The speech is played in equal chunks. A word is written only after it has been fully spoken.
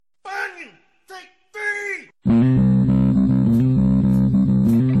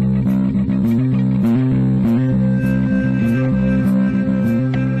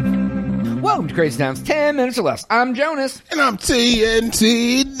Crazy Towns, 10 minutes or less. I'm Jonas. And I'm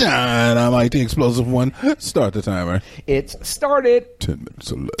TNT Dynamite, the explosive one. Start the timer. It's started. 10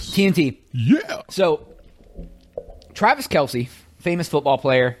 minutes or less. TNT. Yeah. So, Travis Kelce, famous football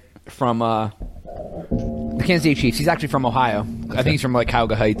player from the Kansas City Chiefs. He's actually from Ohio. Okay. I think he's from like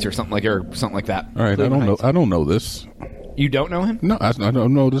Cayuga Heights or something like that. All right, I don't know this. You don't know him? No, I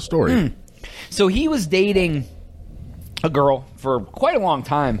don't know the story. So he was dating a girl for quite a long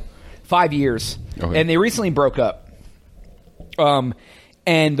time, 5 years, and they recently broke up.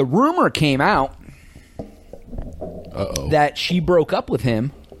 And the rumor came out that she broke up with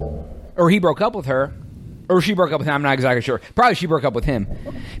him, or he broke up with her, or she broke up with him. I'm not exactly sure. Probably she broke up with him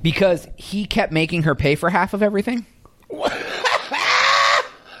because he kept making her pay for half of everything. What?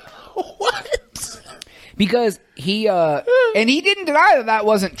 Because he and he didn't deny that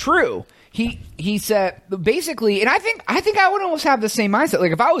wasn't true. He said basically, and I think I would almost have the same mindset.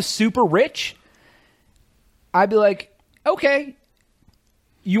 Like if I was super rich, I'd be like, okay,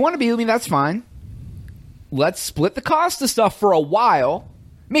 you want to be with me? That's fine. Let's split the cost of stuff for a while.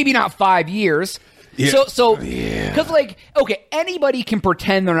 Maybe not 5 years. Yeah. So because like, okay, anybody can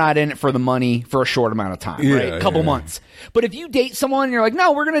pretend they're not in it for the money for a short amount of time, right? A couple months. But if you date someone and you're like,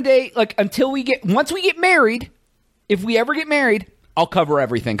 no, we're going to date like once we get married, if we ever get married, I'll cover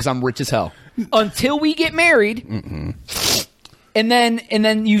everything because I'm rich as hell. Until we get married, and then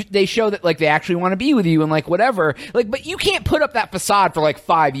they show that like they actually want to be with you and like whatever. Like, but you can't put up that facade for like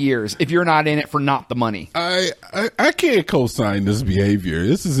 5 years if you're not in it for not the money. I can't co-sign this behavior.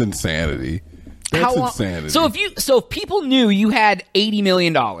 This is insanity. That's insanity. So if people knew you had $80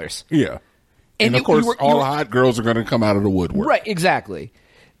 million, yeah, and of course all hot girls are going to come out of the woodwork, right? Exactly.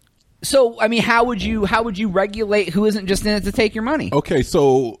 So I mean, how would you regulate who isn't just in it to take your money? Okay,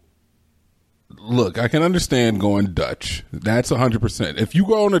 so look, I can understand going Dutch. That's 100%. If you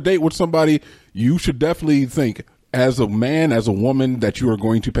go on a date with somebody, you should definitely think as a man, as a woman, that you are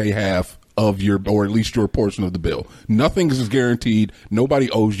going to pay half of your, or at least your portion of the bill. Nothing is guaranteed. Nobody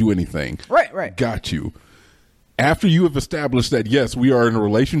owes you anything. Right. Got you. After you have established that, yes, we are in a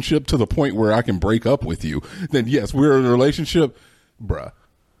relationship to the point where I can break up with you, then yes, we're in a relationship. Bruh,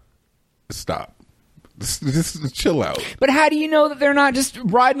 stop. Just chill out. But how do you know that they're not just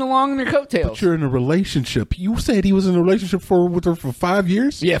riding along in their coattails? But you're in a relationship. You said he was in a relationship with her for 5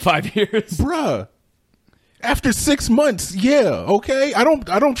 years? Yeah, 5 years. Bruh. After 6 months, yeah, okay. I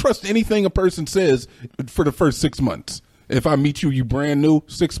don't trust anything a person says for the first 6 months. If I meet you brand new,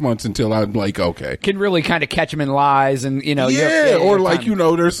 6 months until I'm like, okay, can really kind of catch them in lies, and or like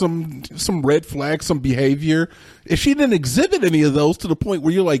there's some red flags, some behavior. If she didn't exhibit any of those to the point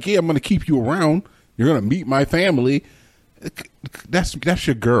where you're like, yeah, I'm going to keep you around, you're going to meet my family. That's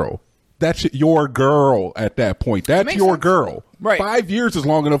your girl. That's your girl at that point. That's your girl. Right. 5 years is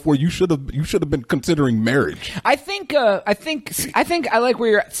long enough where you should have been considering marriage. I think I like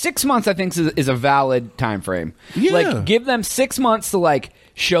where you're at. 6 months I think is a valid time frame. Yeah. Like give them 6 months to like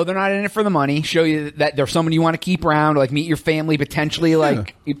show they're not in it for the money, show you that they're someone you want to keep around, like meet your family potentially,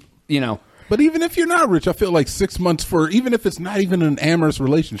 like But even if you're not rich, I feel like 6 months even if it's not even an amorous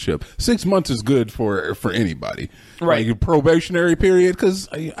relationship, 6 months is good for anybody. Right. Like a probationary period, because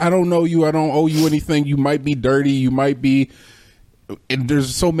I don't know you, I don't owe you anything. You might be dirty, you might be, and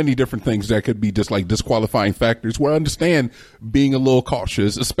there's so many different things that could be just like disqualifying factors. Where I understand being a little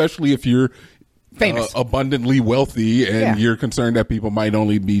cautious, especially if you're famous, abundantly wealthy, and you're concerned that people might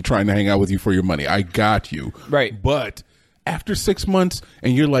only be trying to hang out with you for your money. I got you. Right. But after 6 months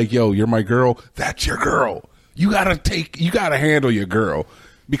and you're like, yo, you're my girl, that's your girl. You gotta handle your girl.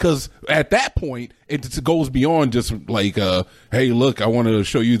 Because at that point, it goes beyond just like, hey, look, I want to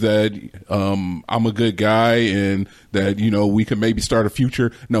show you that I'm a good guy and that, we can maybe start a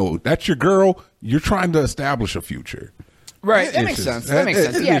future. No, that's your girl. You're trying to establish a future. Right, that makes sense. Yeah,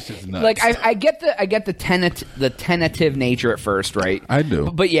 like I get the tentative nature at first, right? I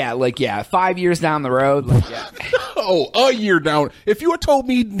do, but 5 years down the road, a year down. If you had told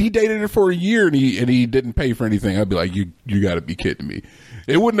me he dated her for a year and he didn't pay for anything, I'd be like, you got to be kidding me.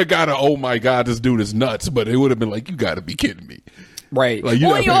 It wouldn't have got oh my god, this dude is nuts, but it would have been like, you got to be kidding me. Right. Like,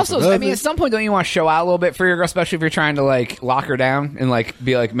 you also, at some point, don't you want to show out a little bit for your girl, especially if you're trying to like lock her down and like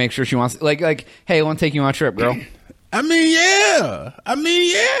be like, make sure she wants, like, hey, I want to take you on a trip, girl. I mean, yeah.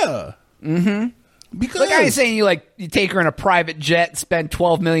 Mm-hmm. Because I ain't saying you take her in a private jet, spend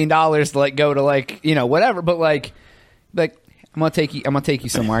 $12 million to like go to like whatever, but like I'm gonna take you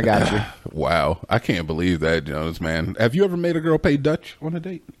somewhere. I got you. Wow, I can't believe that, Jonas, man. Have you ever made a girl pay Dutch on a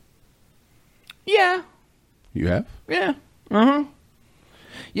date? Yeah. You have? Yeah.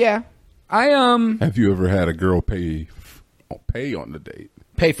 Yeah. Have you ever had a girl pay on the date?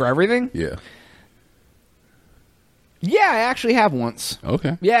 Pay for everything? Yeah. Yeah, I actually have once.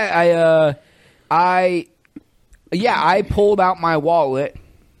 Okay. Yeah, I pulled out my wallet.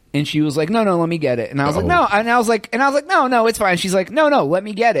 And she was like, "No, let me get it." And I was like, "No," and I was like, "No, it's fine." She's like, "No, let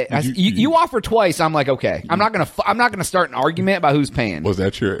me get it." You offer twice. I'm like, "Okay, I'm not gonna start an argument about who's paying." Was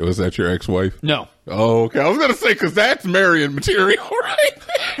that your ex-wife? No. Oh, okay. I was gonna say because that's marrying material,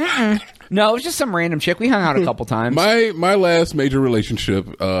 right? No, it was just some random chick. We hung out a couple times. My last major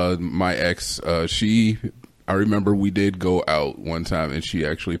relationship, my ex, I remember we did go out one time and she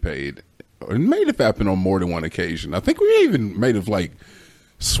actually paid. It may have happened on more than one occasion. I think we even may have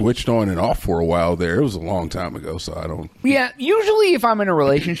switched on and off for a while there. It was a long time ago, so I don't. Yeah, usually if I'm in a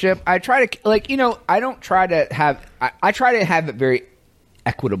relationship, I try to I don't try to have. I try to have it very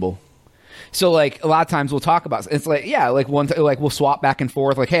equitable. So a lot of times we'll talk about it's we'll swap back and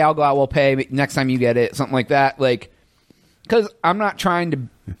forth. Like, hey, I'll go out, we'll pay next time you get it, something like that. Because I'm not trying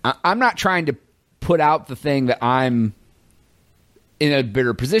to put out the thing that I'm in a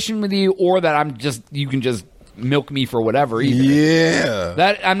better position with you, or that you can just milk me for whatever either. Yeah.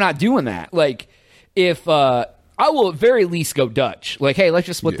 That I'm not doing that. If I will at very least go Dutch. Hey, let's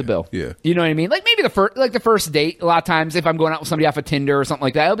just split the bill. Yeah. You know what I mean? Maybe the first date, a lot of times if I'm going out with somebody off of Tinder or something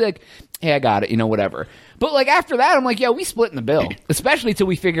like that, I'll be like, hey, I got it, whatever. But after that, I'm like, yeah, we splitting the bill. Especially till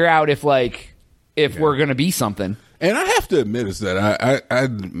we figure out if we're gonna be something. And I have to admit is that I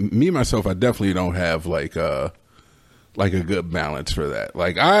me myself, I definitely don't have a good balance for that.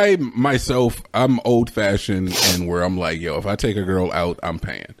 I myself, I'm old fashioned and where I'm like, yo, if I take a girl out, I'm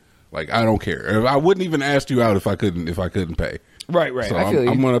paying. I don't care. I wouldn't even ask you out if I couldn't pay. Right. So I feel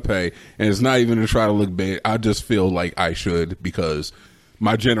I'm gonna pay, and it's not even to try to look big. I just feel like I should because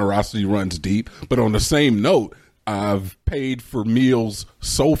my generosity runs deep. But on the same note, I've paid for meals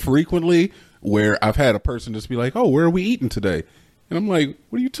so frequently where I've had a person just be like, "Oh, where are we eating today?" And I'm like,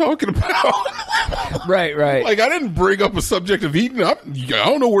 what are you talking about? Right. I didn't bring up a subject of eating. I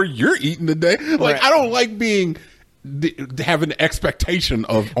don't know where you're eating today. Right. I don't like having an expectation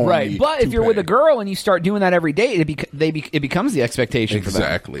of on right. me But if you're pay. with a girl and you start doing that every day, it becomes the expectation for them.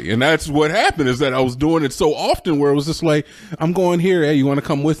 Exactly. And that's what happened is that I was doing it so often where it was just like, I'm going here. Hey, you want to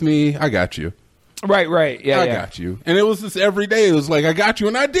come with me? I got you. Right. Yeah, I got you. And it was just every day. It was like, I got you.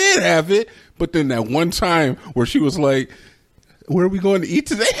 And I did have it. But then that one time where she was like, where are we going to eat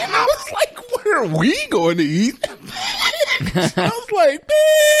today? And I was like, where are we going to eat? I was like,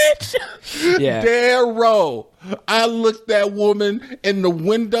 bitch. Yeah. Darrow. I looked that woman in the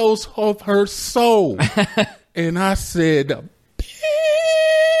windows of her soul. And I said, bitch.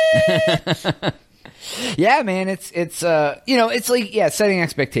 Yeah, man. It's setting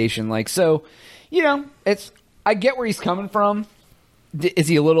expectation. So, I get where he's coming from. Is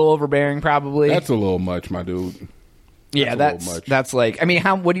he a little overbearing? Probably. That's a little much, my dude. Yeah, that's what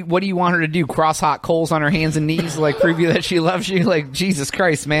do you want her to do? Cross hot coals on her hands and knees, prove you that she loves you? Jesus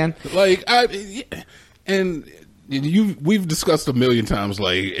Christ, man! We've discussed a million times,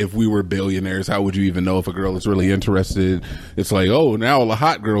 if we were billionaires, how would you even know if a girl is really interested? It's now the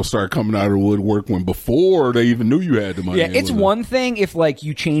hot girls start coming out of the woodwork when before they even knew you had the money. Yeah, it's one thing if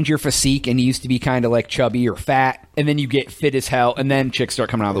you change your physique and you used to be kind of chubby or fat, and then you get fit as hell, and then chicks start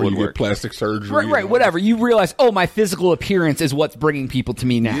coming out of the woodwork. You get plastic surgery. Right, whatever. You realize, my physical appearance is what's bringing people to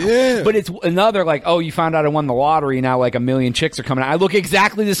me now. Yeah. But it's another you found out I won the lottery, now a million chicks are coming out. I look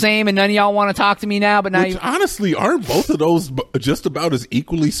exactly the same, and none of y'all want to talk to me now, but now honestly, aren't both of those just about as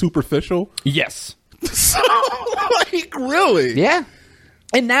equally superficial? Yes. So, really? Yeah.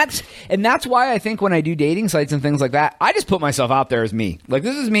 And that's why I think when I do dating sites and things like that, I just put myself out there as me.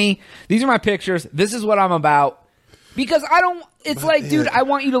 This is me. These are my pictures. This is what I'm about. Because dude, I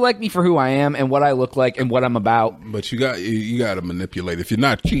want you to like me for who I am and what I look like and what I'm about. But you got to manipulate. If you're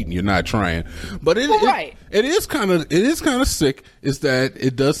not cheating, you're not trying. But it is kind of sick. Is that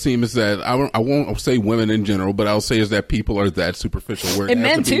it does seem is that I won't say women in general, but I'll say is that people are that superficial. Where and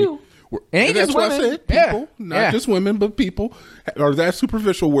men too. It ain't just women. What I said. People, not just women, but people are that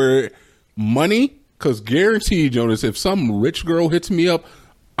superficial. Where money, because guaranteed, Jonas, if some rich girl hits me up,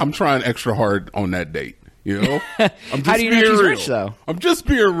 I'm trying extra hard on that date. I'm just How do you know she's rich, though? I'm just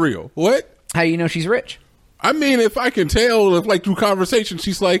being real. What? How do you know she's rich? I mean, if I can tell, if through conversation,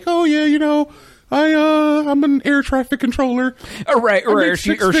 she's like, "Oh yeah, I'm an air traffic controller." Right. Or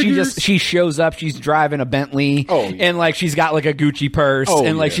she shows up. She's driving a Bentley. Oh, yeah. And she's got a Gucci purse.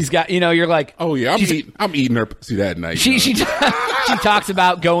 And yeah. she's got you're like, oh yeah, I'm eating her pussy that night. She talks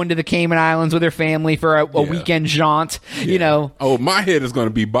about going to the Cayman Islands with her family for a weekend jaunt. Yeah. Oh, my head is going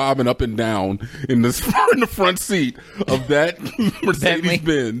to be bobbing up and down in the front seat of that Mercedes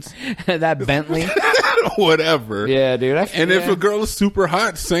Benz. That Bentley. Whatever. Yeah, dude. If a girl is super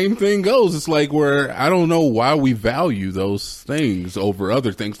hot, same thing goes. It's where where I don't know why we value those things over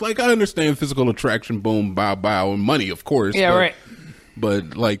other things. Like, I understand physical attraction, boom, bow, bow, and money, of course. Yeah, right.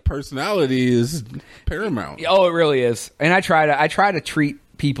 But like, personality is paramount. Oh, it really is. And I try to treat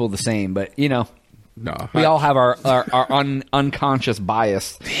people the same, but you know, No, we all have our unconscious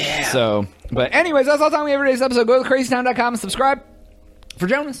bias. Yeah. So, but anyways, that's all the time we have for today's episode. Go to crazytown.com and subscribe. For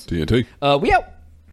Jonas, TNT. We out.